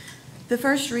The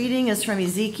first reading is from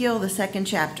Ezekiel, the 2nd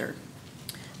chapter.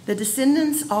 The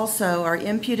descendants also are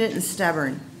impudent and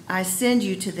stubborn. I send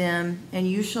you to them, and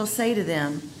you shall say to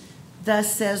them,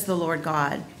 Thus says the Lord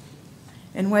God.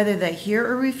 And whether they hear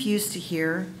or refuse to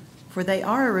hear, for they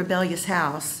are a rebellious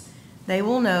house, they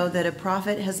will know that a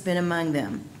prophet has been among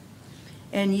them.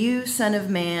 And you, son of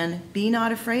man, be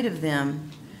not afraid of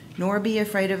them, nor be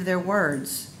afraid of their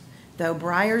words, though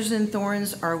briars and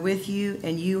thorns are with you,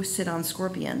 and you sit on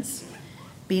scorpions.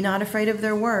 Be not afraid of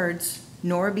their words,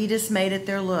 nor be dismayed at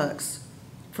their looks,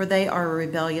 for they are a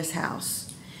rebellious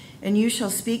house. And you shall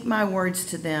speak my words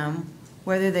to them,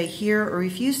 whether they hear or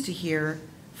refuse to hear,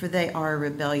 for they are a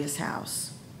rebellious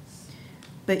house.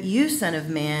 But you, son of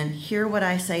man, hear what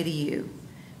I say to you.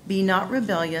 Be not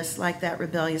rebellious like that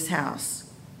rebellious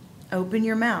house. Open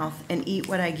your mouth and eat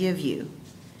what I give you.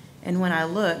 And when I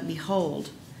looked, behold,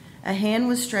 a hand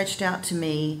was stretched out to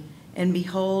me, and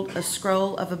behold, a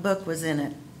scroll of a book was in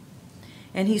it.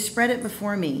 And he spread it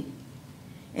before me,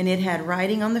 and it had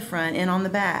writing on the front and on the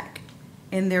back,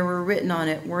 and there were written on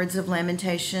it words of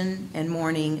lamentation and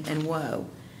mourning and woe.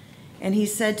 And he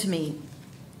said to me,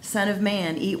 Son of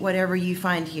man, eat whatever you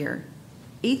find here.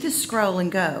 Eat the scroll and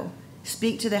go.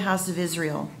 Speak to the house of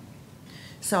Israel.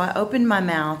 So I opened my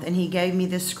mouth, and he gave me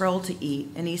this scroll to eat.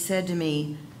 And he said to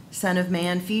me, Son of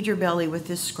man, feed your belly with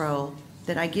this scroll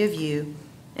that I give you,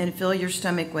 and fill your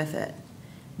stomach with it.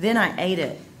 Then I ate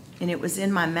it, and it was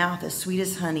in my mouth as sweet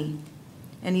as honey.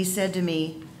 And he said to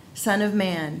me, Son of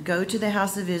man, go to the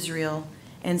house of Israel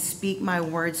and speak my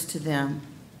words to them.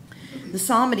 The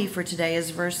psalmody for today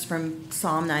is verse from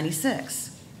Psalm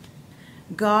 96.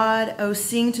 God, oh,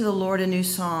 sing to the Lord a new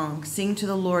song. Sing to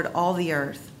the Lord all the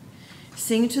earth.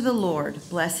 Sing to the Lord,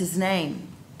 bless his name.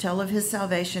 Tell of his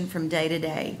salvation from day to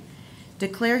day.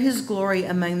 Declare his glory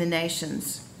among the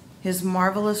nations, his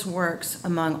marvelous works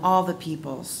among all the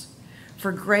peoples.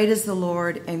 For great is the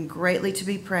Lord, and greatly to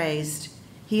be praised.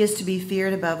 He is to be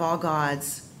feared above all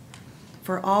gods.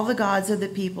 For all the gods of the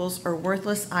peoples are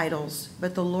worthless idols,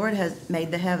 but the Lord has made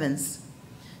the heavens.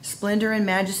 Splendor and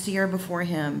majesty are before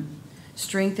him.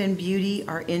 Strength and beauty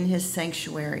are in his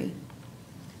sanctuary.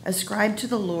 Ascribe to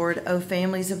the Lord, O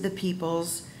families of the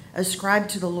peoples. Ascribe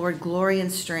to the Lord glory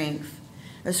and strength.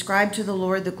 Ascribe to the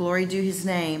Lord the glory due his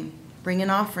name. Bring an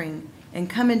offering and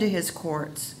come into his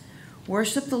courts.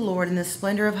 Worship the Lord in the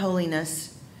splendor of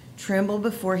holiness. Tremble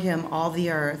before him, all the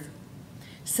earth.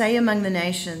 Say among the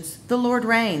nations, the Lord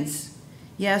reigns.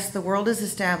 Yes, the world is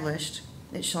established.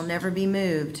 It shall never be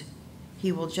moved.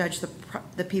 He will judge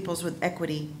the peoples with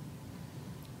equity.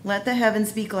 Let the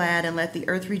heavens be glad, and let the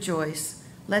earth rejoice.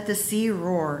 Let the sea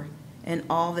roar, and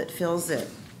all that fills it.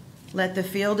 Let the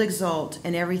field exult,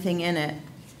 and everything in it.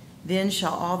 Then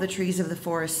shall all the trees of the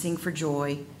forest sing for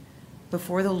joy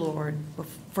before the Lord,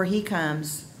 for he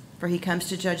comes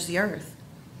to judge the earth.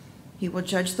 He will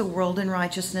judge the world in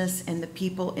righteousness and the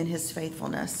people in his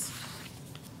faithfulness.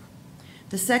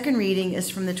 The second reading is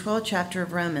from the 12th chapter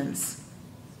of Romans.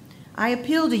 I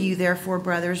appeal to you, therefore,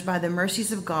 brothers, by the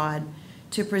mercies of God,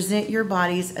 to present your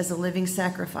bodies as a living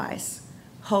sacrifice,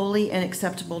 holy and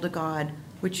acceptable to God,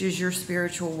 which is your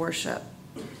spiritual worship.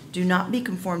 Do not be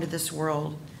conformed to this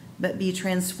world, but be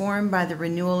transformed by the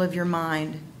renewal of your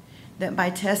mind, that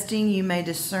by testing you may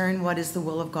discern what is the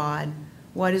will of God,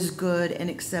 what is good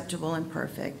and acceptable and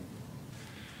perfect.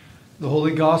 The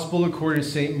Holy Gospel according to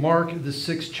St. Mark, the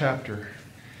 6th chapter.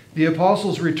 The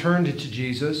apostles returned to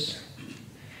Jesus.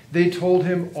 They told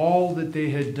him all that they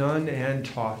had done and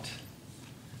taught.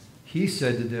 He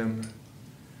said to them,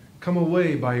 Come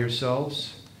away by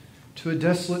yourselves to a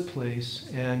desolate place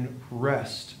and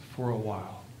rest for a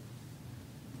while.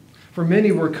 For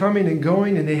many were coming and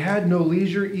going, and they had no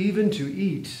leisure even to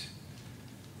eat.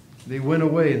 They went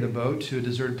away in the boat to a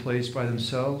deserted place by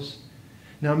themselves.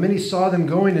 Now many saw them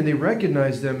going, and they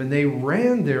recognized them, and they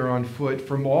ran there on foot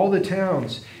from all the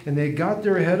towns, and they got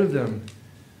there ahead of them.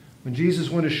 When Jesus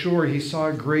went ashore, he saw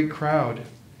a great crowd.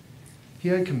 He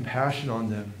had compassion on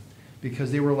them,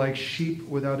 because they were like sheep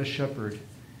without a shepherd,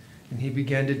 and he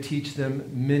began to teach them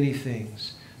many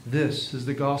things. This is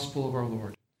the gospel of our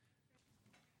Lord.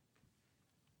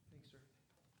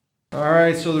 All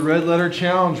right, so the Red Letter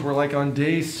Challenge, we're like on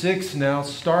day 6 now,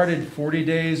 started 40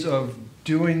 days of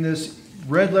doing this,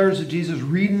 red letters of Jesus,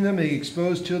 reading them, being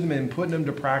exposed to them, and putting them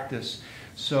to practice.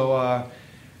 So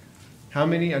how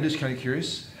many, I'm just kind of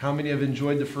curious, how many have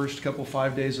enjoyed the first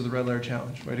 5 days of the Red Letter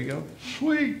Challenge? Way to go.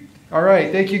 Sweet. All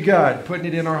right, thank you, God, putting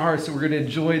it in our hearts that we're going to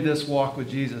enjoy this walk with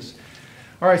Jesus.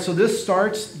 All right, so this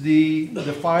starts the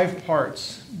 5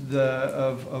 parts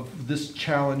of this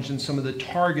challenge and some of the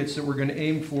targets that we're going to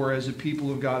aim for as a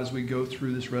people of God as we go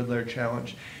through this Red Letter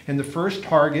Challenge. And the first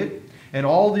target And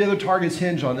all the other targets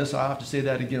hinge on this, I'll have to say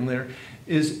that again later,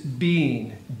 is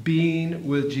being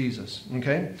with Jesus,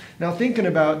 okay? Now, thinking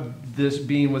about this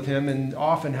being with him and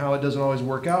often how it doesn't always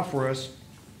work out for us,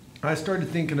 I started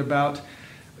thinking about,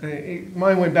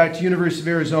 mine went back to University of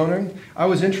Arizona. I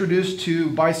was introduced to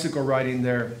bicycle riding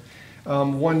there.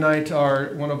 One night,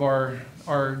 one of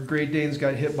our Great Danes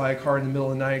got hit by a car in the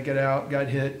middle of the night, got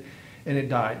hit, and it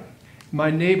died. My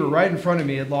neighbor right in front of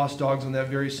me had lost dogs on that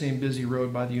very same busy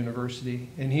road by the university,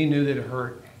 and he knew that it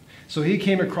hurt. So he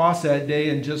came across that day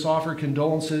and just offered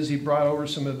condolences. He brought over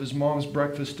some of his mom's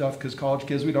breakfast stuff, because college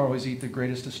kids, we don't always eat the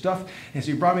greatest of stuff. And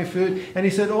so he brought me food, and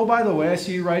he said, oh, by the way, I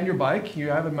see you riding your bike. You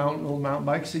have a little mountain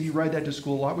bike. He said, you ride that to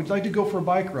school a lot. Would you like to go for a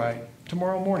bike ride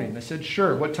tomorrow morning? I said,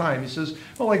 sure. What time? He says,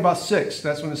 well, like about 6.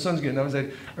 That's when the sun's getting up. I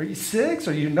said, are you 6?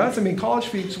 Are you nuts? I mean,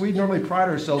 college people, we normally pride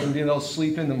ourselves in being able to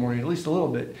sleep in the morning, at least a little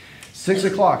bit. 6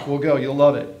 o'clock, we'll go. You'll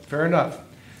love it. Fair enough.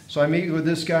 So I meet with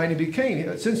this guy,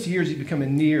 and since the years, he's become a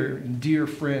near and dear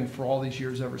friend for all these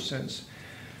years ever since.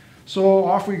 So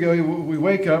off we go. We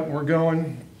wake up, we're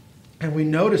going, and we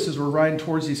notice as we're riding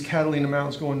towards these Catalina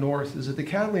Mountains going north, is that the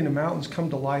Catalina Mountains come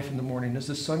to life in the morning. As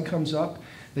the sun comes up,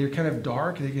 they're kind of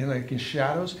dark, they get like in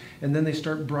shadows, and then they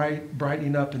start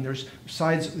brightening up, and there's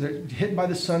sides, they're hit by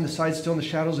the sun, the sides still in the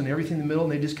shadows, and everything in the middle,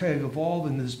 and they just kind of evolve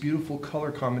into this beautiful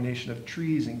color combination of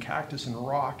trees and cactus and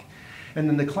rock. And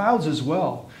then the clouds as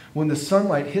well. When the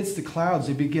sunlight hits the clouds,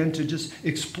 they begin to just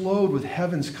explode with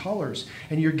heaven's colors.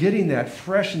 And you're getting that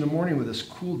fresh in the morning with this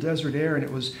cool desert air. And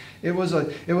it was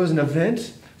an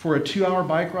event for a 2-hour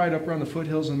bike ride up around the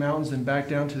foothills and mountains and back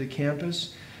down to the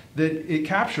campus that it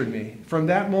captured me. From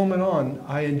that moment on,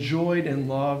 I enjoyed and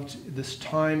loved this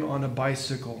time on a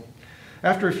bicycle.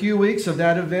 After a few weeks of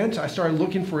that event, I started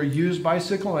looking for a used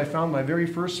bicycle, and I found my very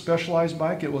first Specialized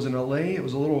bike. It was an LA. It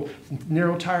was a little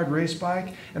narrow-tired race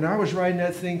bike, and I was riding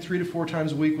that thing 3 to 4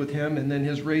 times a week with him and then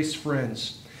his race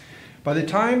friends. By the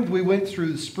time we went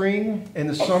through the spring and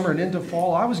the summer and into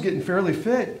fall, I was getting fairly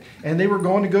fit, and they were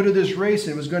going to go to this race,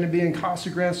 and it was going to be in Casa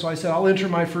Grande, so I said, I'll enter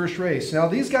my first race. Now,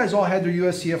 these guys all had their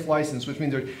USCF license, which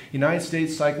means their United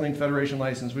States Cycling Federation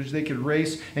license, which they could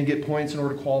race and get points in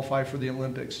order to qualify for the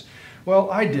Olympics.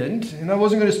 Well, I didn't, and I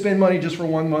wasn't going to spend money just for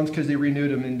 1 month because they renewed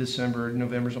them in December,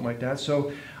 November, something like that.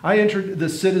 So I entered the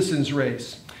Citizens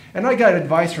Race, and I got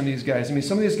advice from these guys. I mean,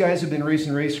 some of these guys have been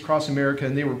racing across America,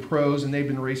 and they were pros, and they've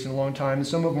been racing a long time. And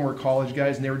some of them were college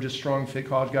guys, and they were just strong, fit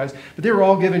college guys. But they were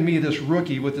all giving me, this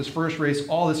rookie with this first race,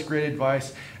 all this great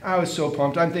advice. I was so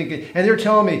pumped. I'm thinking, and they're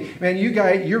telling me, man,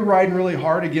 you're riding really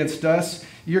hard against us.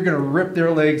 You're going to rip their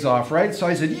legs off, right? So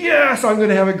I said, yes, I'm going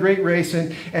to have a great race.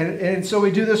 And so we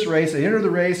do this race. I enter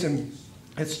the race, and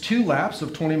it's 2 laps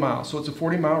of 20 miles. So it's a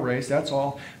 40-mile race. That's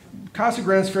all. Casa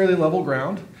Grande's fairly level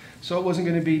ground, so it wasn't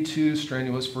going to be too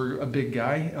strenuous for a big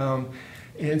guy.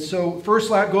 And so first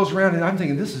lap goes around, and I'm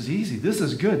thinking, this is easy. This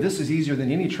is good. This is easier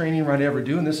than any training run I ever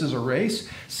do, and this is a race.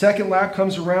 Second lap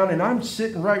comes around, and I'm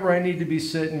sitting right where I need to be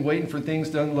sitting, waiting for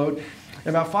things to unload.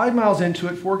 And about 5 miles into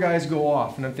it, 4 guys go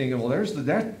off, and I'm thinking, well,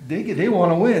 they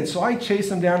want to win. So I chase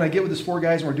them down. I get with these 4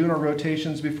 guys, and we're doing our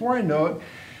rotations. Before I know it,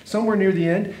 somewhere near the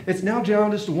end, it's now down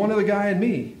just to one other guy and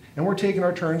me. And we're taking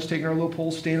our turns, taking our little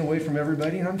poles, staying away from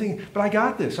everybody. And I'm thinking, but I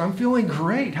got this. I'm feeling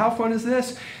great. How fun is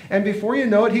this? And before you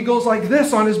know it, he goes like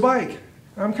this on his bike.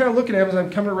 I'm kind of looking at him as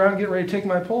I'm coming around, getting ready to take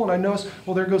my pole, and I notice,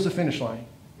 well, there goes the finish line.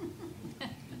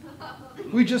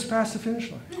 We just passed the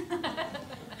finish line.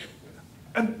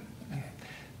 And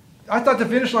I thought the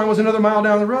finish line was another mile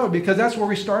down the road, because that's where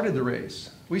we started the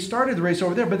race. We started the race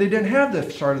over there, but they didn't have the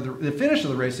finish of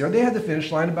the race there. They had the finish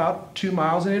line about 2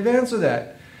 miles in advance of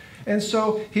that. And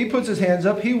so he puts his hands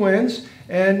up, he wins,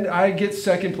 and I get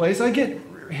second place. I get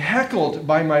heckled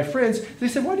by my friends. They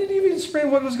said, why didn't you even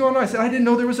explain what was going on? I said, I didn't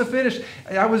know there was a finish.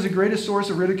 I was the greatest source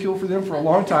of ridicule for them for a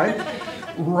long time,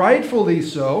 rightfully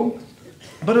so,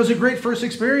 but it was a great first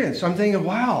experience. I'm thinking,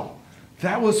 wow,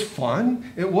 that was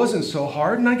fun. It wasn't so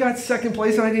hard, and I got second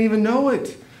place, and I didn't even know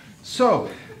it. So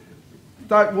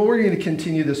thought, well, we're going to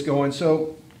continue this going.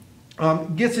 So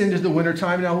gets into the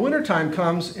wintertime. Now, wintertime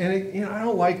comes, and I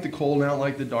don't like the cold, and I don't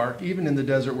like the dark, even in the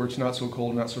desert where it's not so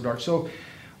cold and not so dark. So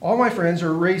all my friends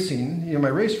are racing, my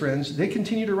race friends, they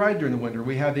continue to ride during the winter.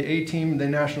 We have the A team, the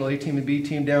national A team and B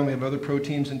team down. We have other pro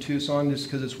teams in Tucson just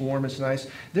because it's warm, it's nice.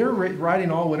 They're riding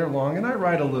all winter long, and I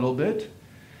ride a little bit.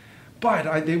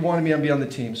 But they wanted me to be on the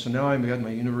team, so now I've got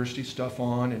my university stuff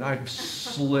on, and I'm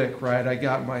slick, right? I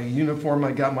got my uniform,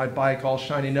 I got my bike all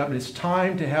shining up, and it's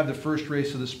time to have the first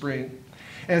race of the spring.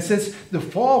 And since the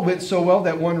fall went so well,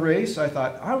 that one race, I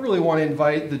thought, I really want to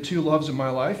invite the 2 loves of my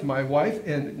life, my wife,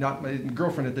 and not my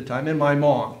girlfriend at the time, and my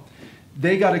mom.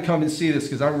 They got to come and see this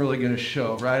because I'm really going to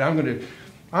show, right? I'm going to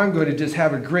I'm going to just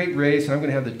have a great race, and I'm going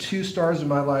to have the 2 stars of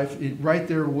my life right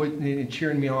there and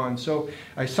cheering me on. So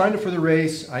I signed up for the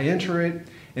race. I enter it, and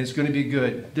it's going to be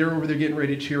good. They're over there getting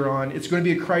ready to cheer on. It's going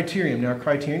to be a criterium. Now, a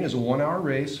criterium is a 1-hour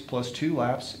race plus 2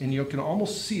 laps, and you can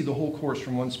almost see the whole course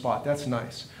from one spot. That's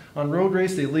nice. On road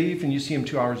race, they leave, and you see them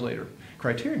 2 hours later.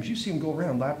 Criteriums, you see them go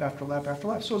around lap after lap after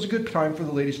lap. So it's a good time for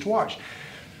the ladies to watch.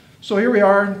 So here we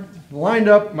are, lined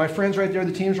up, my friend's right there,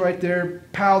 the team's right there,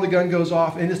 pow, the gun goes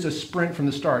off, and it's a sprint from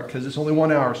the start because it's only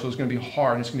 1 hour, so it's going to be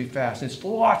hard, and it's going to be fast. And it's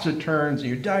lots of turns, and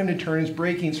you're diving into turns,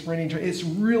 braking, sprinting. It's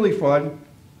really fun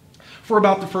for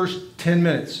about the first 10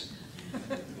 minutes.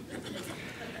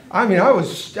 I mean, I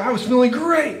was feeling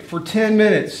great for 10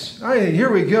 minutes.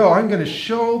 Here we go. I'm going to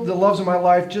show the loves of my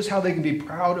life just how they can be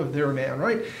proud of their man,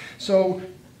 right? So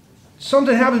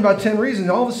something happens about 10 reasons.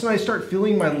 All of a sudden, I start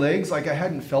feeling my legs like I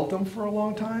hadn't felt them for a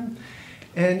long time.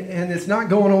 And it's not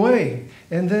going away.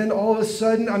 And then all of a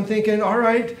sudden, I'm thinking, all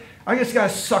right, I just got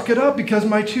to suck it up because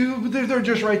my 2, they're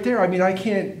just right there. I mean, I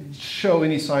can't show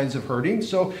any signs of hurting.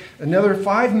 So another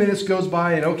 5 minutes goes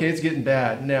by, and okay, it's getting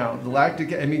bad. Now,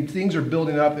 things are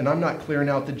building up, and I'm not clearing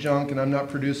out the junk, and I'm not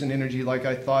producing energy like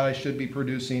I thought I should be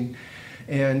producing.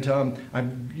 And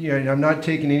I'm not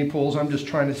taking any pulls. I'm just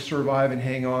trying to survive and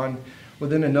hang on.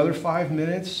 Within another 5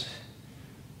 minutes,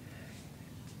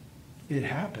 it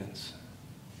happens.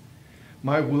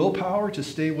 My willpower to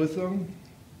stay with them,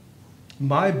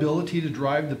 my ability to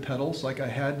drive the pedals like I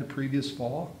had the previous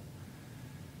fall,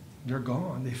 they're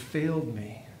gone. They failed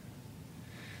me.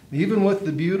 Even with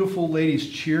the beautiful ladies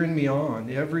cheering me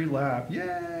on every lap,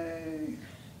 yay,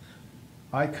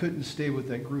 I couldn't stay with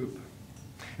that group.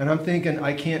 And I'm thinking,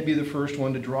 I can't be the first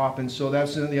one to drop, and so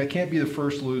I can't be the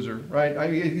first loser, right?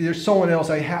 There's someone else.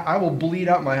 I will bleed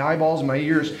out my eyeballs and my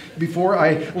ears before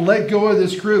I let go of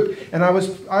this group. And I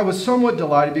was somewhat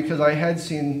delighted because I had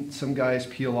seen some guys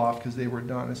peel off because they were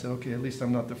done. I said, okay, at least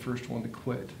I'm not the first one to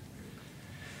quit.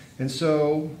 And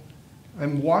so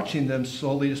I'm watching them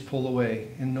slowly just pull away.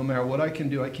 And no matter what I can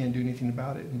do, I can't do anything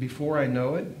about it. And before I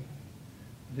know it,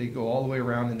 they go all the way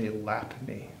around and they lap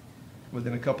me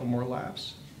within a couple more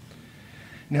laps.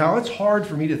 Now, it's hard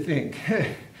for me to think.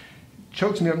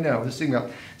 Chokes me up now, just thinking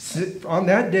about on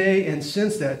that day and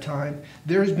since that time,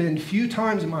 there's been few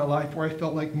times in my life where I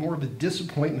felt like more of a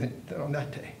disappointment than on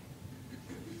that day.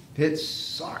 It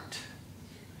sucked.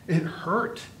 It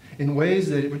hurt in ways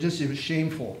that it was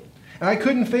shameful. And I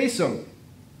couldn't face them.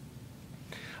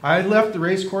 I left the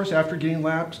race course after getting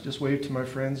lapped, just waved to my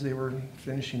friends. They were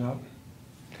finishing up.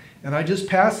 And I just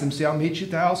passed them, say, I'll meet you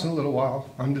at the house in a little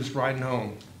while. I'm just riding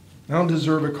home. I don't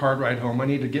deserve a card ride home. I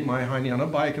need to get my hiney on a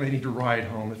bike, and I need to ride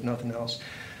home, if nothing else.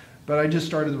 But I just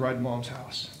started to ride to Mom's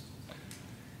house.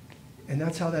 And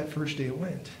that's how that first day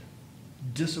went.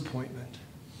 Disappointment.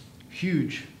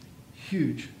 Huge,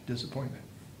 huge disappointment.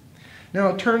 Now,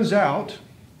 it turns out,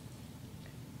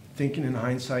 thinking in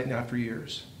hindsight and after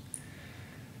years,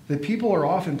 that people are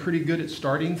often pretty good at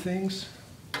starting things,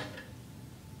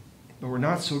 but we're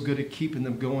not so good at keeping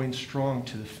them going strong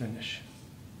to the finish.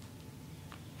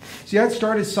 See, I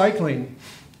started cycling.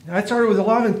 I started with a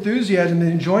lot of enthusiasm and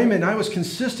enjoyment. I was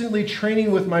consistently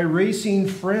training with my racing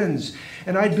friends,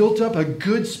 and I built up a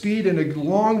good speed and a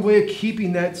long way of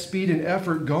keeping that speed and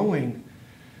effort going.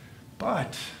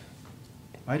 But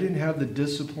I didn't have the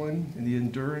discipline and the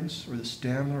endurance or the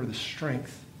stamina or the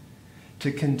strength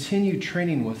to continue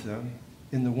training with them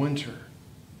in the winter.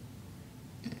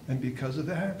 And because of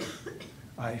that,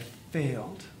 I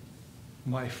failed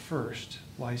my first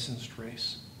licensed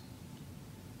race.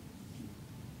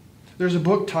 There's a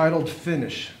book titled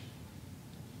Finish.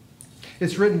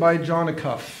 It's written by John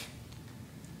Acuff.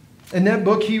 In that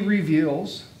book, he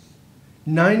reveals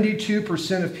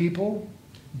 92% of people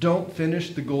don't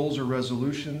finish the goals or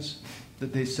resolutions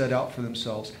that they set out for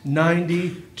themselves.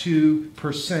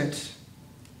 92%.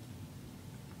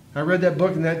 I read that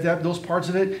book and those parts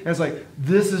of it, and it's like,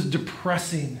 this is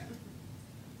depressing.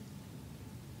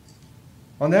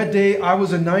 On that day, I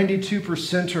was a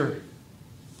 92%er.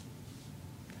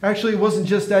 Actually, it wasn't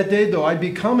just that day, though. I'd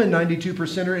become a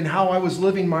 92%er in how I was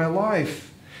living my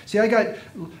life. See, I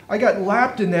got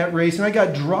lapped in that race, and I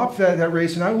got dropped at that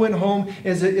race, and I went home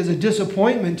as a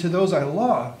disappointment to those I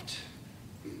loved.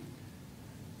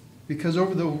 Because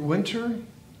over the winter,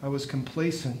 I was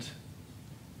complacent.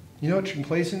 You know what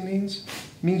complacent means?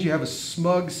 It means you have a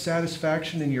smug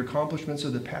satisfaction in your accomplishments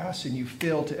of the past, and you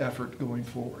fail to effort going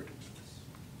forward.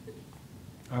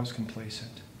 I was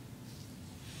complacent.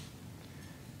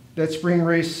 That spring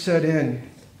race set in.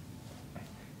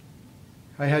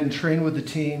 I hadn't trained with the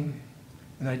team,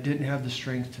 and I didn't have the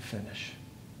strength to finish.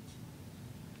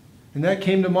 And that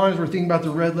came to mind as we're thinking about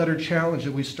the Red Letter Challenge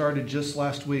that we started just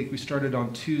last week. We started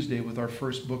on Tuesday with our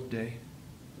first book day.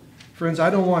 Friends, I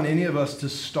don't want any of us to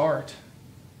start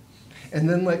and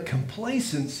then let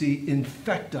complacency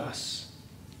infect us.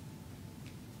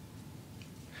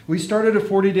 We started a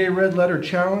 40-day Red Letter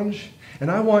Challenge,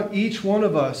 and I want each one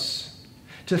of us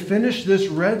to finish this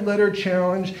Red Letter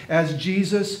Challenge as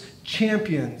Jesus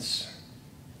champions.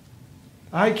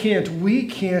 We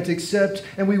can't accept,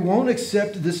 and we won't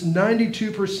accept this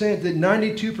 92%, that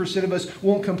 92% of us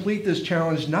won't complete this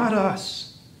challenge, not us.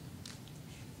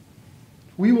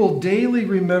 We will daily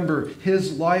remember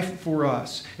his life for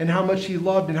us, and how much he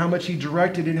loved, and how much he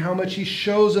directed, and how much he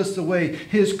shows us the way,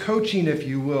 his coaching, if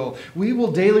you will. We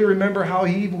will daily remember how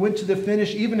he went to the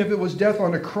finish, even if it was death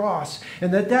on a cross,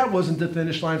 and that wasn't the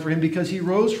finish line for him because he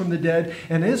rose from the dead,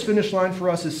 and his finish line for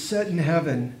us is set in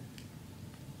heaven.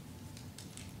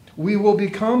 We will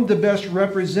become the best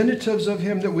representatives of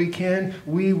him that we can.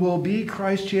 We will be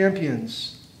Christ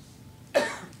champions.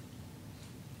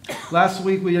 Last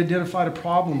week we identified a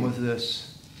problem with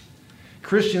this.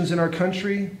 Christians in our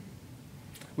country,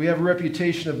 we have a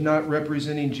reputation of not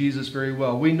representing Jesus very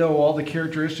well. We know all the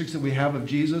characteristics that we have of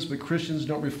Jesus, but Christians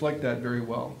don't reflect that very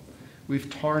well. We've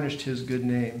tarnished his good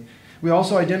name. We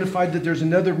also identified that there's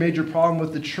another major problem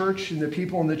with the church and the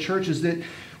people in the church is that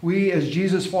we as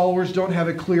Jesus followers don't have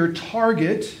a clear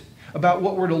target about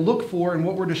what we're to look for and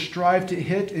what we're to strive to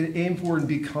hit and aim for and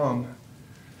become.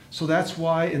 So that's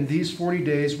why in these 40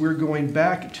 days we're going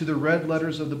back to the red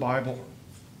letters of the Bible.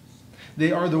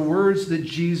 They are the words that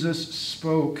Jesus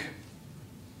spoke.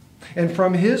 And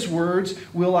from his words,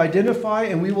 we'll identify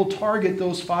and we will target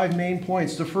those 5 main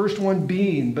points. The first one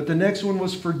being, but the next one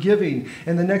was forgiving.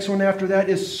 And the next one after that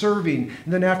is serving.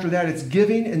 And then after that it's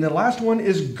giving. And the last one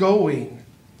is going.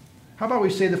 How about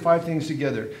we say the 5 things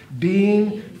together?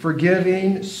 Being,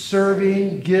 forgiving,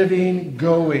 serving, giving,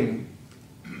 going.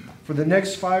 For the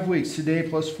next 5 weeks, today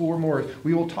plus 4 more,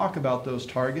 we will talk about those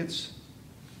targets.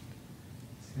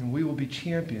 And we will be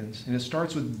champions. And it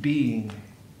starts with being.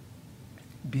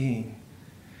 Being.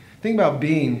 Think about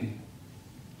being.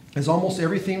 As almost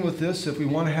everything with this, if we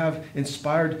want to have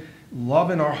inspired love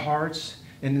in our hearts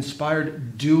and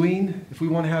inspired doing, if we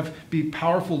want to be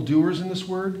powerful doers in this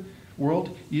world,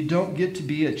 you don't get to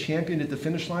be a champion at the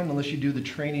finish line unless you do the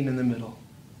training in the middle.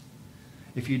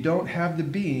 If you don't have the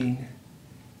being,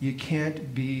 you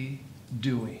can't be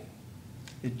doing.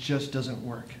 It just doesn't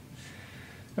work.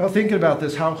 Now, thinking about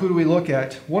this, who do we look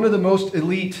at? One of the most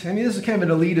elite, this is kind of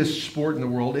an elitist sport in the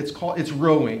world. It's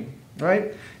rowing,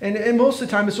 right? And most of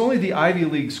the time, it's only the Ivy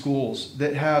League schools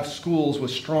that have schools with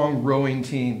strong rowing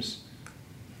teams.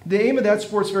 The aim of that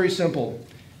sport is very simple.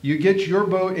 You get your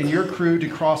boat and your crew to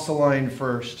cross the line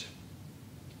first.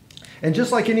 And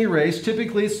just like any race,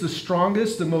 typically it's the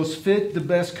strongest, the most fit, the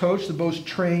best coached, the most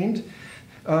trained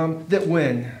that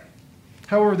win.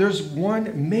 However, there's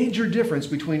one major difference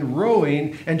between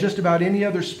rowing and just about any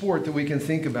other sport that we can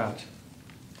think about.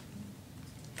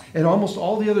 In almost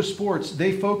all the other sports,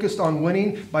 they focused on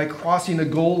winning by crossing a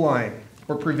goal line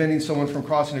or preventing someone from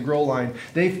crossing a goal line.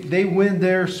 They win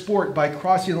their sport by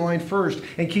crossing the line first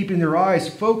and keeping their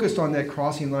eyes focused on that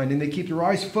crossing line, and they keep their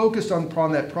eyes focused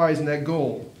upon that prize and that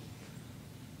goal.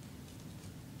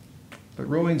 But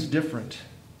rowing's different.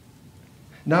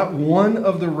 Not one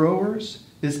of the rowers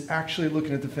is actually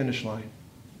looking at the finish line.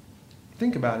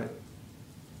 Think about it.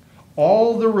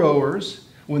 All the rowers,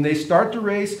 when they start the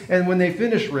race and when they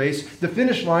finish race, the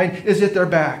finish line is at their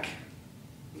back.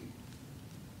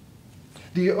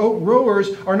 The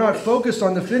rowers are not focused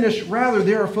on the finish, rather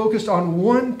they are focused on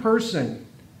one person.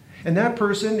 And that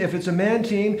person, if it's a man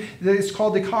team, it's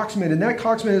called the coxsman. And that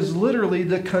coxsman is literally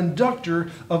the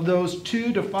conductor of those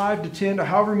 2 to 5 to 10 to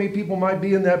however many people might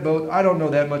be in that boat. I don't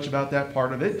know that much about that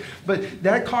part of it. But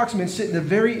that coxsman sitting at the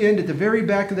very end, at the very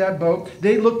back of that boat,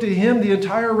 they look to him the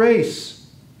entire race.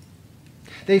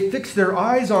 They fix their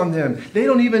eyes on them. They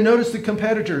don't even notice the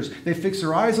competitors. They fix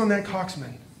their eyes on that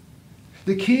coxsman.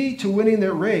 The key to winning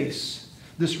their race,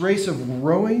 this race of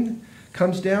rowing,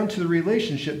 comes down to the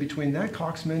relationship between that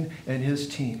coxsman and his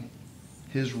team,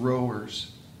 his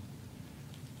rowers.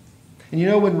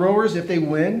 And when rowers, if they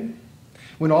win,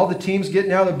 when all the teams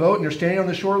getting out of the boat and they're standing on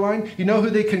the shoreline, you know who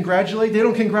they congratulate? They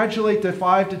don't congratulate the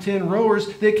 5 to 10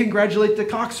 rowers, they congratulate the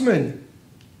coxsman.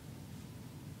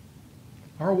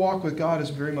 Our walk with God is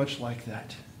very much like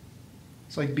that.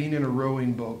 It's like being in a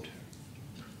rowing boat.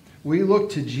 We look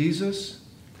to Jesus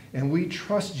and we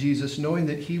trust Jesus knowing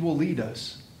that he will lead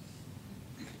us.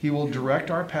 He will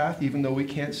direct our path even though we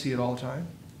can't see it all the time.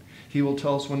 He will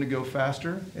tell us when to go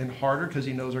faster and harder because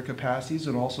he knows our capacities,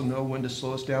 and also know when to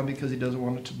slow us down because he doesn't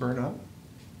want it to burn up.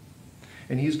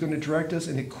 and he's going to direct us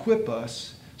and equip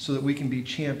us so that we can be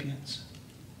champions.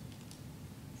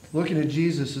 Looking at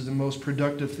Jesus is the most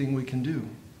productive thing we can do.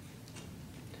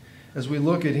 As we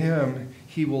look at him,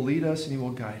 he will lead us and he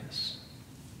will guide us.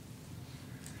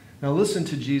 Now listen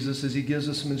to Jesus as he gives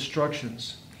us some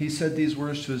instructions. He said these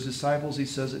words to his disciples. He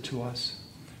says it to us.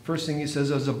 First thing he says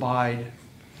is abide.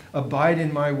 Abide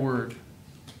in my word.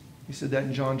 He said that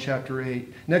in John chapter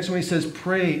 8. Next one he says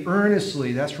pray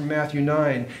earnestly. That's from Matthew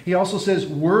 9. He also says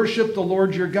worship the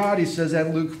Lord your God. He says that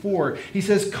in Luke 4. He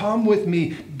says come with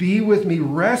me, be with me,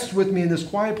 rest with me in this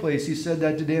quiet place. He said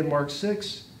that today in Mark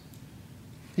 6.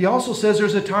 He also says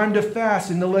there's a time to fast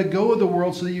and to let go of the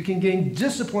world so that you can gain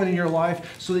discipline in your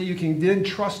life so that you can then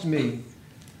trust me.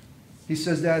 He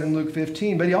says that in Luke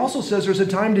 15. But he also says there's a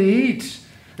time to eat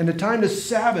and a time to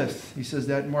Sabbath. He says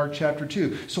that in Mark chapter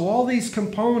 2. So all these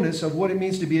components of what it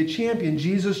means to be a champion,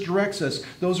 Jesus directs us.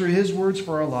 Those are his words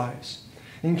for our lives.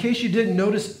 In case you didn't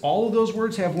notice, all of those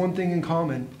words have one thing in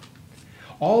common.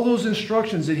 All those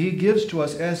instructions that he gives to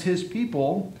us as his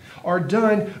people are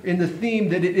done in the theme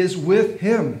that it is with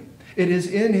him. It is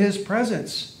in his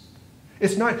presence.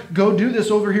 It's not go do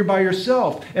this over here by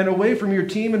yourself and away from your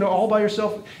team and all by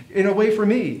yourself and away from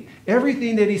me.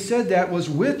 Everything that he said that was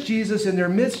with Jesus in their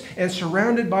midst and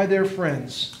surrounded by their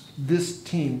friends, this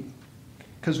team.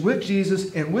 Because with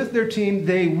Jesus and with their team,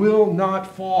 they will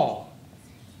not fall.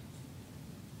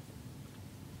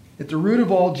 At the root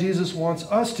of all, Jesus wants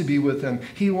us to be with him.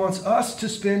 He wants us to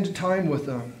spend time with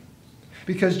him.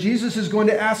 Because Jesus is going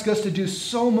to ask us to do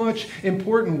so much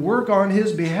important work on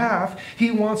his behalf.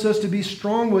 He wants us to be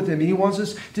strong with him. He wants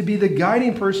us to be the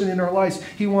guiding person in our lives.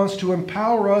 He wants to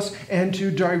empower us and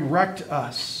to direct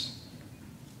us.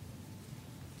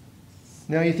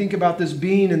 Now you think about this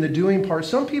being and the doing part.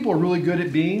 Some people are really good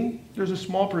at being. There's a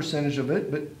small percentage of it,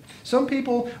 but some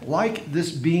people like this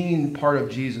being part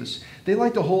of Jesus. They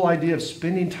like the whole idea of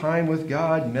spending time with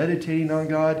God, meditating on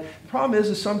God. The problem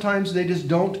is sometimes they just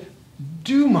don't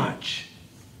do much.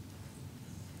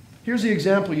 Here's the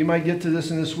example. You might get to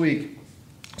this in this week.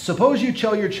 Suppose you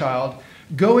tell your child,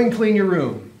 go and clean your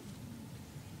room.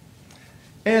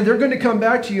 And they're going to come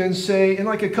back to you and say, in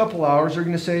like a couple hours, they're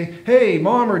going to say, hey,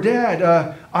 Mom or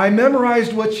Dad, I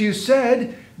memorized what you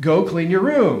said. Go clean your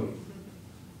room.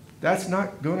 That's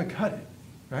not going to cut it,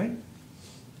 right?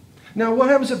 Now, what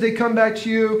happens if they come back to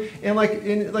you in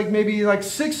maybe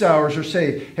 6 hours or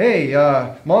say, hey,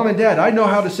 Mom and Dad, I know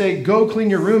how to say go clean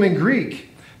your room in Greek.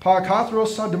 Pa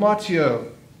kathros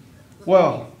sadomatio.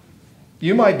 Well,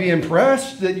 you might be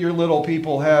impressed that your little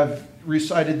people have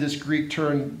recited this Greek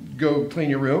term, go clean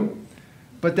your room,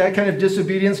 but that kind of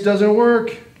disobedience doesn't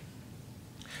work.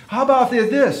 How about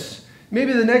this?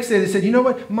 Maybe the next day they said, you know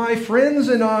what? My friends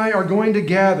and I are going to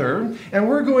gather and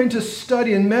we're going to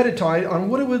study and meditate on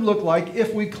what it would look like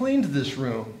if we cleaned this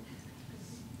room.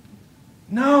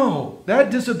 No, that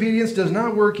disobedience does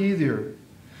not work either.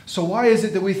 So why is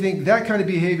it that we think that kind of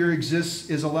behavior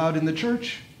is allowed in the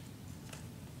church?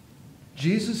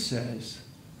 Jesus says,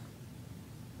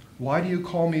 why do you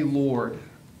call me Lord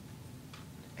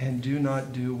and do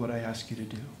not do what I ask you to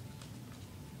do?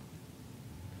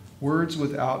 Words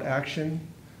without action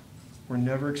were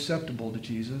never acceptable to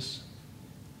Jesus.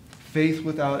 Faith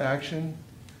without action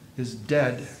is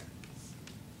dead.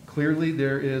 Clearly,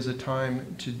 there is a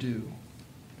time to do.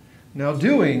 Now,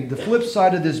 doing, the flip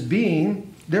side of this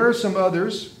being, there are some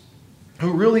others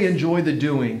who really enjoy the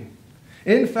doing.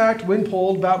 In fact, when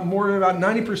polled, about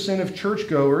 90% of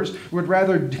churchgoers would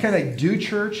rather kind of do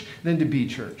church than to be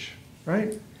church,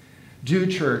 right? Do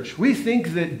church. We think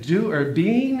that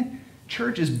being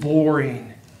church is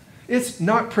boring. It's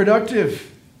not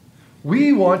productive.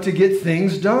 We want to get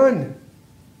things done.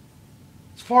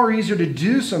 It's far easier to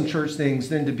do some church things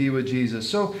than to be with Jesus.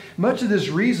 So much of this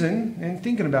reason, and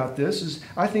thinking about this, is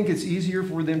I think it's easier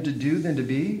for them to do than to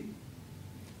be,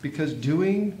 because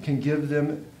doing can give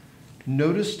them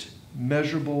noticed,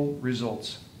 measurable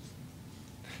results.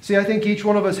 See, I think each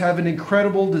one of us have an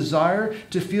incredible desire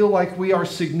to feel like we are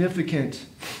significant,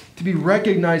 to be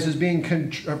recognized as being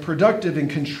productive and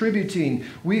contributing.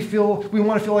 We want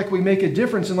to feel like we make a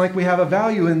difference and like we have a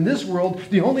value. In this world,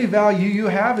 the only value you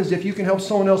have is if you can help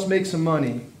someone else make some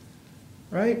money,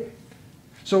 right?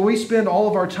 So we spend all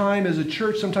of our time as a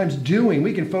church sometimes doing.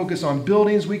 We can focus on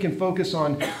buildings, we can focus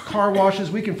on car washes,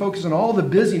 we can focus on all the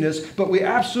busyness, but we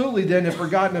absolutely then have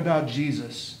forgotten about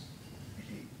Jesus.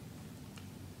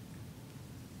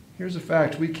 Here's a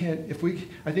fact. I think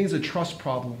it's a trust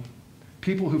problem.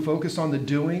 People who focus on the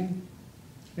doing,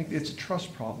 I think it's a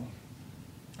trust problem.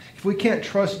 If we can't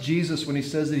trust Jesus when he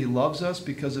says that he loves us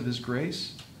because of his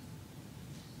grace,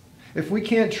 if we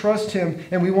can't trust him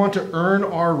and we want to earn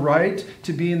our right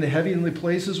to be in the heavenly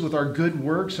places with our good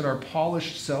works and our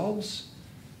polished selves,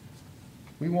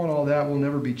 we want all that, we'll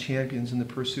never be champions in the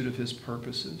pursuit of his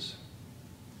purposes.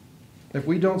 If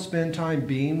we don't spend time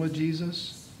being with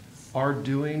Jesus, our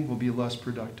doing will be less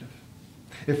productive.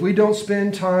 If we don't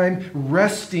spend time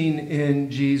resting in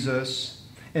Jesus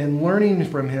and learning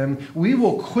from him, we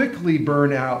will quickly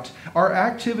burn out. Our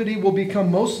activity will become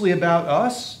mostly about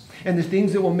us and the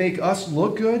things that will make us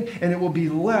look good, and it will be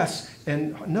less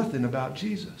and nothing about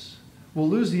Jesus. We'll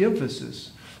lose the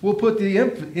emphasis. We'll put the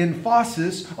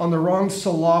emphasis on the wrong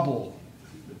syllable.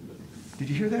 Did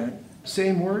you hear that?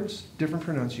 Same words, different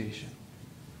pronunciation.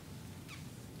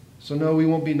 So no, we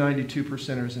won't be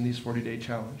 92%ers in these 40-day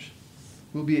challenge.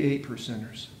 We'll be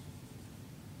 8%ers.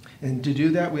 And to do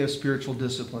that, we have spiritual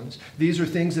disciplines. These are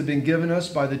things that have been given us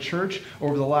by the church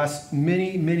over the last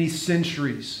many, many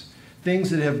centuries.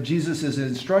 Things that Jesus has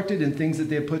instructed and things that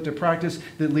they have put to practice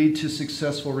that lead to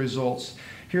successful results.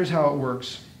 Here's how it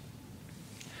works.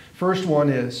 First one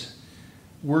is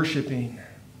worshiping.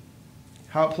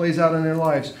 How it plays out in their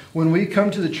lives. When we come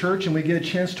to the church and we get a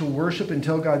chance to worship and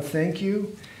tell God thank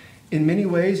you, in many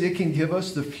ways it can give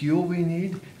us the fuel we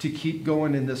need to keep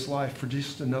going in this life for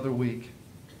just another week.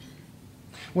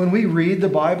 When we read the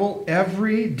Bible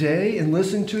every day and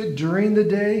listen to it during the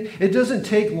day, it doesn't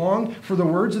take long for the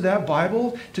words of that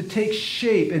Bible to take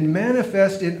shape and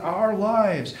manifest in our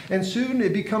lives. And soon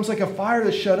it becomes like a fire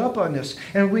that's shut up on us.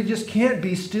 And we just can't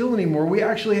be still anymore. We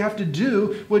actually have to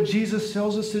do what Jesus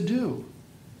tells us to do.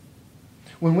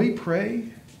 When we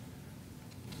pray,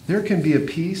 there can be a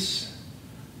peace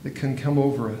that can come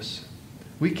over us.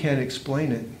 We can't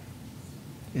explain it.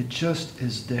 It just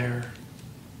is there.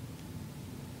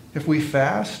 If we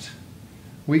fast,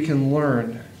 we can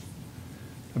learn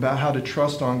about how to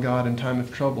trust on God in time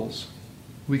of troubles.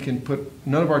 We can put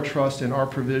none of our trust in our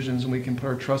provisions, and we can put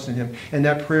our trust in him. And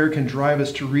that prayer can drive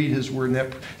us to read his word.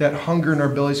 And that hunger in our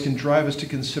bellies can drive us to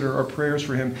consider our prayers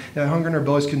for him. That hunger in our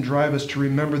bellies can drive us to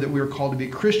remember that we are called to be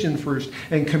Christian first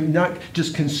and not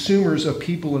just consumers of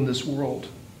people in this world.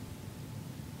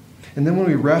 And then when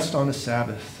we rest on a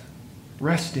Sabbath,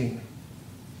 resting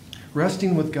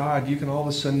with God, you can all of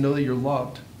a sudden know that you're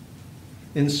loved.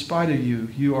 In spite of you,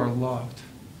 you are loved.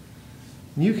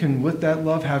 And you can, with that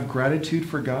love, have gratitude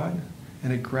for God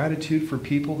and a gratitude for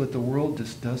people that the world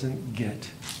just doesn't get.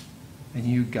 And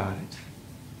you got it.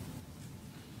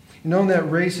 You know, in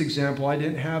that race example, I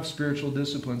didn't have spiritual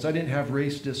disciplines. I didn't have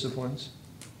race disciplines.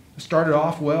 I started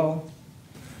off well,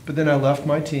 but then I left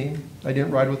my team. I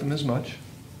didn't ride with them as much.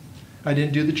 I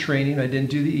didn't do the training. I didn't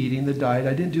do the eating, the diet.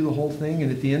 I didn't do the whole thing.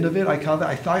 And at the end of it, I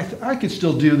thought I could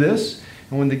still do this.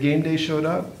 And when the game day showed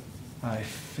up, I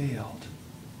failed.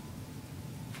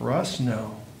 For us,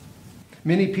 no.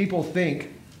 Many people think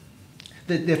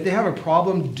that if they have a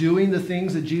problem doing the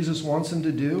things that Jesus wants them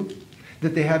to do,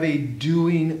 that they have a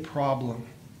doing problem.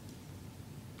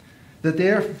 That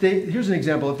here's an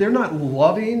example. If they're not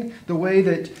loving the way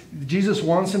that Jesus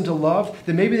wants them to love,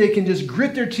 then maybe they can just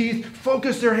grit their teeth,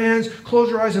 focus their hands, close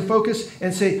their eyes and focus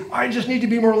and say, I just need to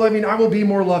be more loving. I will be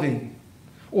more loving.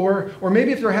 Or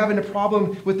maybe if they're having a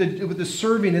problem with the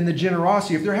serving and the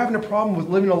generosity, if they're having a problem with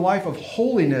living a life of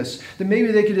holiness, then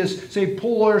maybe they could just say,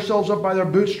 pull ourselves up by their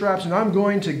bootstraps, and I'm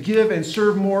going to give and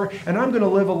serve more, and I'm going to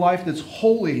live a life that's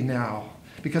holy now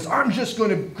because I'm just going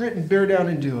to grit and bear down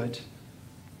and do it.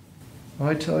 Well,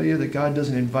 I tell you that God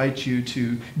doesn't invite you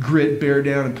to grit, bear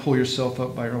down, and pull yourself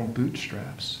up by your own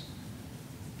bootstraps.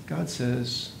 God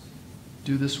says,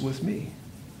 do this with me.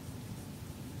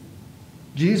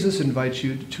 Jesus invites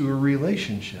you to a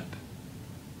relationship,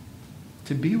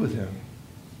 to be with him,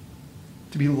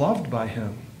 to be loved by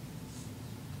him,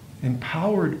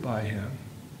 empowered by him,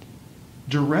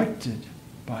 directed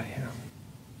by him.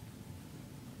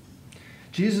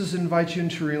 Jesus invites you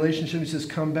into a relationship. He says,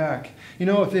 come back. You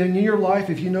know, if in your life,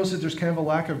 if you notice that there's kind of a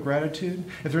lack of gratitude,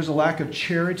 if there's a lack of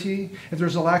charity, if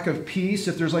there's a lack of peace,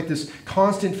 if there's like this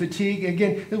constant fatigue,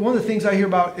 again, one of the things I hear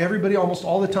about everybody almost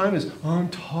all the time is, I'm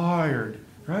tired,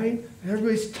 right?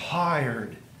 Everybody's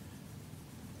tired.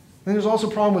 And there's also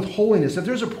a problem with holiness. If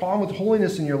there's a problem with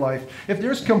holiness in your life, if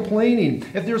there's complaining,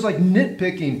 if there's like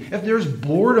nitpicking, if there's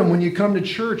boredom when you come to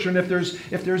church, and if there's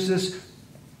this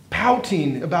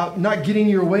pouting about not getting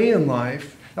your way in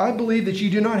life, I believe that you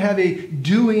do not have a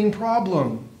doing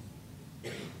problem.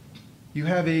 You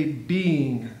have a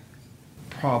being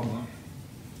problem.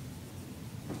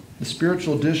 The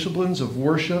spiritual disciplines of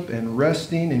worship and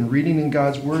resting and reading in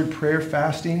God's Word, prayer,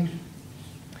 fasting,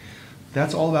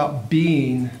 that's all about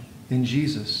being in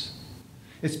Jesus.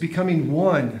 It's becoming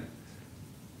one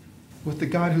with the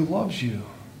God who loves you.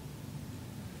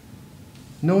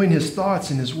 knowing his thoughts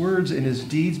and his words and his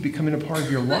deeds becoming a part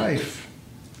of your life.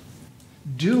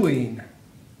 Doing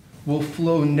will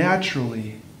flow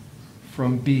naturally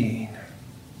from being.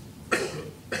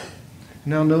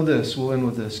 Now know this, we'll end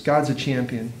with this. God's a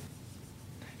champion.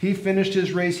 He finished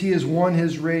his race. He has won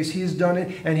his race. He's done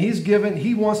it. And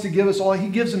he wants to give us all. He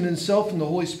gives him himself and the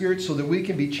Holy Spirit so that we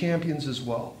can be champions as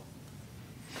well.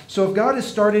 So if God has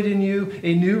started in you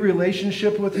a new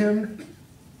relationship with him,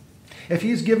 if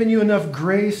he's given you enough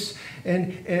grace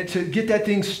and to get that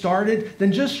thing started,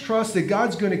 then just trust that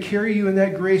God's going to carry you in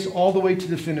that grace all the way to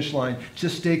the finish line.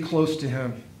 Just stay close to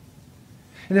him.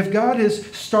 And if God has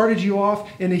started you off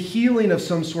in a healing of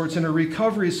some sorts, in a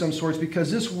recovery of some sorts,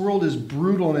 because this world is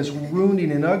brutal and is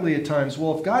wounding and ugly at times,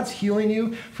 well, if God's healing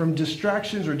you from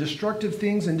distractions or destructive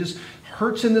things and just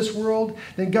hurts in this world,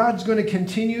 then God's going to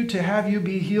continue to have you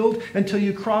be healed until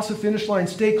you cross the finish line.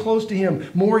 Stay close to him.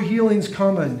 More healing's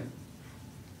coming.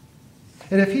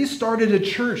 And if he started a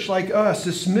church like us,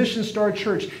 this Mission Star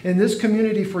Church, in this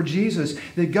community for Jesus,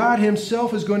 that God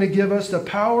himself is going to give us the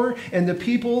power and the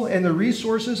people and the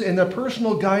resources and the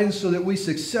personal guidance so that we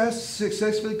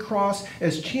successfully cross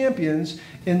as champions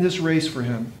in this race for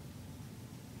him.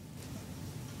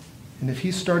 And if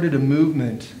he started a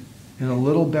movement in a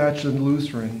little batch of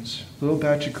Lutherans, a little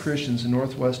batch of Christians in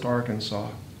Northwest Arkansas,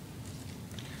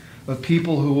 of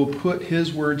people who will put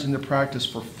his words into practice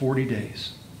for 40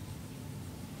 days,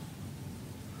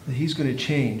 that he's going to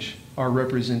change our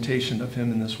representation of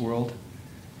him in this world.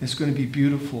 It's going to be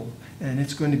beautiful and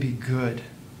it's going to be good.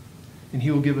 And he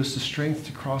will give us the strength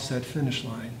to cross that finish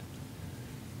line.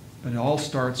 But it all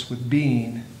starts with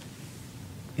being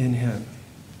in him.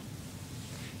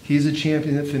 He's a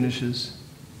champion that finishes.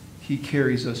 He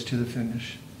carries us to the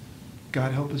finish.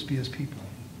 God help us be his people.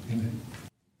 Amen.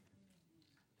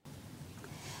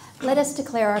 Let us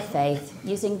declare our faith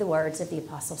using the words of the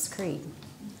Apostles' Creed.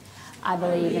 I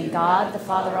believe in God, the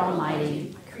Father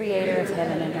Almighty, creator of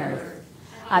heaven and earth.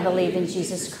 I believe in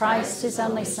Jesus Christ, his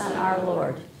only Son, our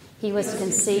Lord. He was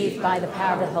conceived by the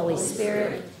power of the Holy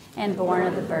Spirit and born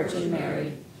of the Virgin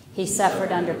Mary. He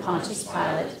suffered under Pontius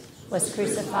Pilate, was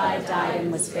crucified, died,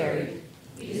 and was buried.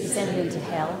 He descended into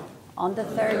hell. On the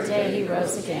third day he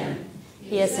rose again.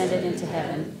 He ascended into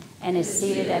heaven and is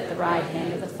seated at the right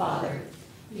hand of the Father.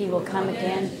 He will come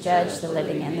again to judge the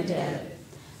living and the dead.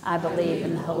 I believe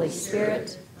in the Holy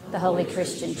Spirit, the holy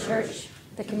Christian Church,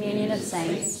 the communion of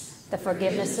saints, the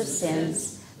forgiveness of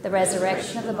sins, the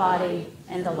resurrection of the body,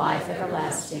 and the life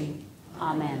everlasting.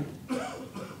 Amen.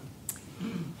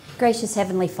 Gracious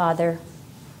Heavenly Father,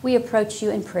 we approach you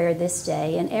in prayer this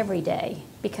day and every day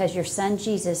because your Son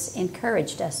Jesus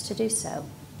encouraged us to do so.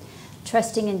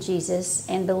 Trusting in Jesus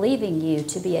and believing you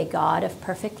to be a God of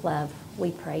perfect love, we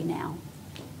pray now.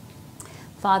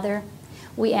 Father,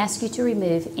 we ask you to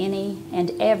remove any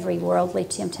and every worldly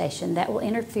temptation that will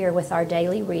interfere with our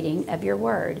daily reading of your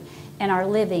word and our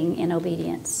living in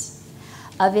obedience.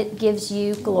 Of it gives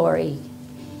you glory.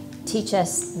 Teach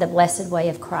us the blessed way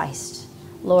of Christ.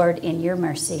 Lord, in your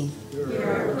mercy.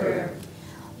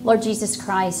 Lord Jesus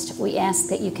Christ, we ask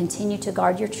that you continue to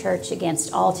guard your church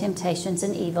against all temptations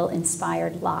and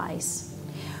evil-inspired lies.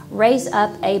 Raise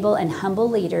up able and humble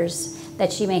leaders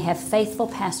that she may have faithful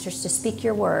pastors to speak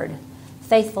your word,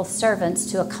 faithful servants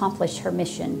to accomplish her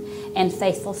mission, and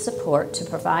faithful support to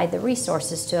provide the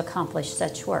resources to accomplish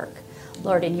such work.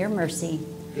 Lord, in your mercy,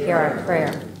 hear our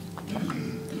prayer.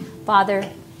 Father,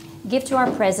 give to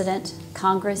our President,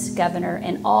 Congress, Governor,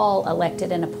 and all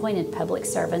elected and appointed public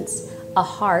servants a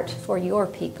heart for your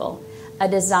people, a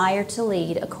desire to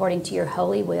lead according to your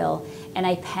holy will, and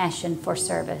a passion for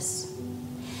service.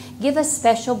 Give us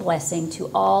special blessing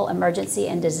to all emergency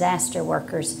and disaster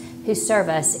workers who serve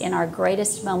us in our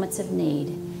greatest moments of need,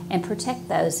 and protect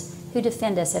those who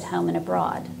defend us at home and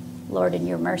abroad. Lord, in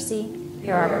your mercy,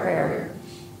 hear our prayer.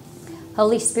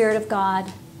 Holy Spirit of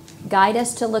God, guide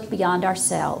us to look beyond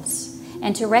ourselves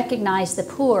and to recognize the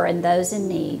poor and those in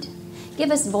need. Give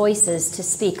us voices to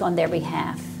speak on their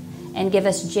behalf, and give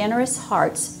us generous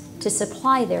hearts to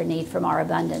supply their need from our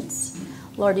abundance.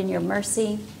 Lord, in your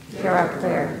mercy, hear our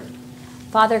prayer.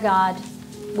 Father God,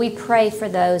 we pray for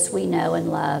those we know and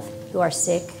love who are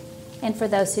sick, and for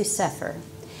those who suffer,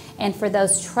 and for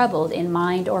those troubled in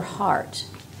mind or heart,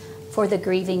 for the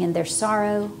grieving in their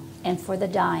sorrow, and for the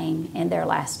dying in their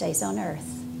last days on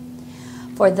earth.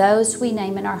 For those we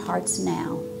name in our hearts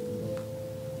now.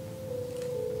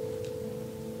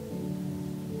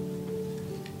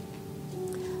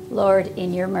 Lord,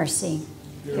 in your mercy,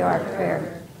 hear our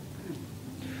prayer.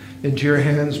 Into your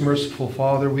hands, merciful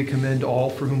Father, we commend all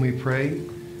for whom we pray.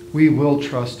 We will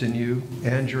trust in you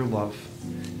and your love.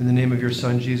 In the name of your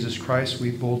Son, Jesus Christ, we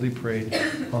boldly pray.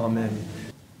 Amen.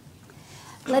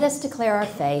 Let us declare our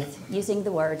faith using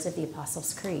the words of the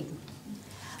Apostles' Creed.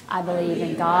 I believe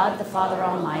in God, the Father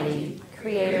Almighty,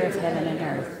 creator of heaven and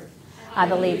earth. I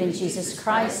believe in Jesus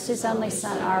Christ, his only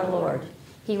Son, our Lord.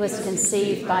 He was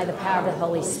conceived by the power of the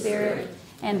Holy Spirit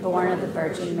and born of the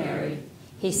Virgin Mary.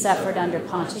 He suffered under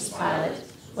Pontius Pilate,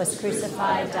 was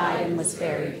crucified, died, and was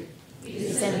buried. He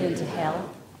descended into hell.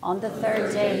 On the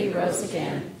third day he rose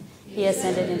again. He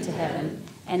ascended into heaven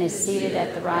and is seated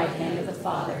at the right hand of the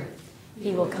Father.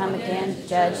 He will come again to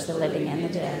judge the living and the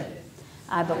dead.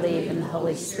 I believe in the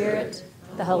Holy Spirit,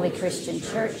 the holy Christian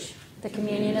Church, the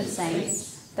communion of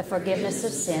saints, the forgiveness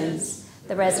of sins,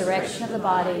 the resurrection of the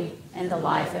body, and the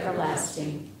life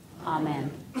everlasting.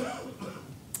 Amen.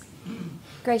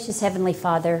 Gracious Heavenly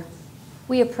Father,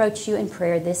 we approach you in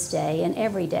prayer this day and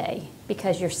every day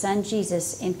because your Son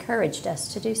Jesus encouraged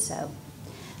us to do so.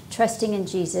 Trusting in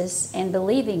Jesus and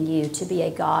believing you to be a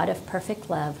God of perfect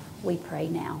love, we pray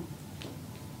now.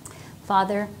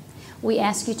 Father, we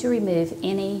ask you to remove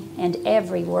any and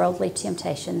every worldly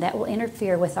temptation that will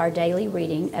interfere with our daily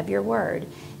reading of your word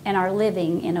and our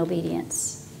living in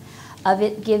obedience. Of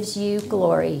it gives you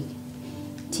glory.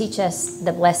 Teach us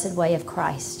the blessed way of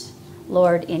Christ.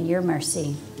 Lord, in your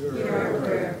mercy.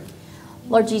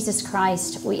 Lord Jesus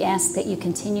Christ, we ask that you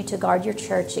continue to guard your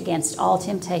church against all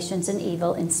temptations and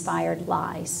evil-inspired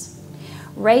lies.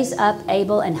 Raise up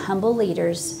able and humble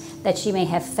leaders that she may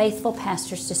have faithful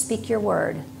pastors to speak your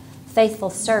word, faithful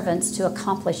servants to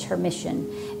accomplish her mission,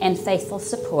 and faithful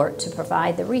support to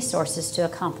provide the resources to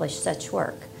accomplish such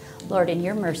work. Lord, in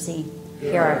your mercy,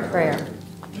 hear our prayer.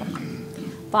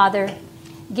 Father,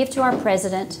 give to our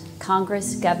president,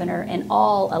 Congress, governor, and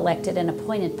all elected and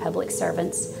appointed public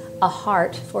servants a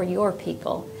heart for your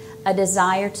people, a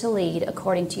desire to lead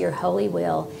according to your holy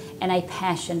will, and a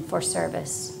passion for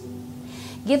service.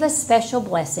 Give a special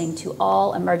blessing to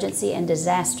all emergency and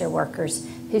disaster workers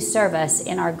who serve us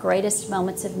in our greatest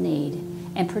moments of need,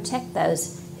 and protect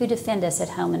those who defend us at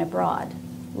home and abroad.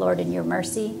 Lord, in your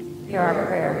mercy, hear our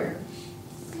prayer.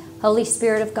 Holy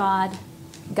Spirit of God,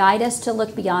 guide us to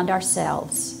look beyond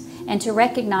ourselves and to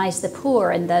recognize the poor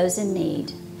and those in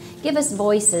need. Give us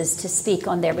voices to speak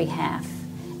on their behalf,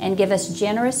 and give us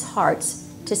generous hearts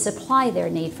to supply their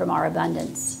need from our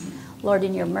abundance. Lord,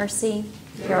 in your mercy,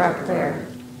 hear our prayer.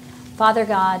 Father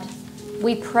God,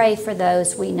 we pray for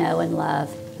those we know and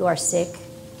love who are sick,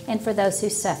 and for those who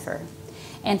suffer,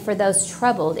 and for those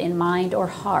troubled in mind or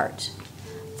heart,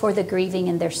 for the grieving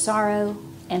in their sorrow,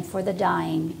 and for the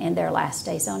dying in their last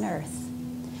days on earth.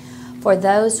 For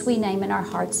those we name in our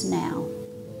hearts now.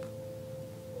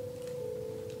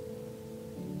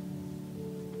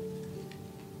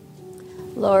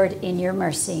 Lord, in your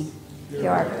mercy,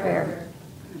 hear our prayer.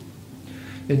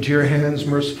 Into your hands,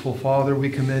 merciful Father,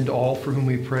 we commend all for whom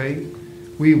we pray.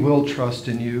 We will trust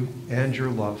in you and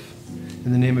your love.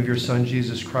 In the name of your Son,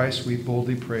 Jesus Christ, we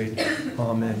boldly pray.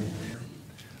 Amen.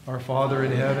 Our Father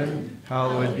in heaven,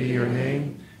 hallowed be your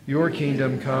name. Your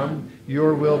kingdom come,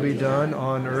 your will be done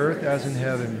on earth as in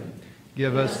heaven.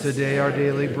 Give us today our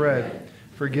daily bread.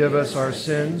 Forgive us our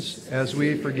sins as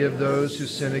we forgive those who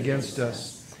sin against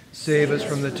us. Save us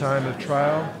from the time of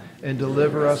trial and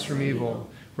deliver us from evil.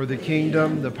 For the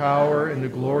kingdom, the power, and the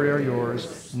glory are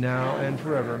yours, now and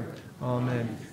forever. Amen.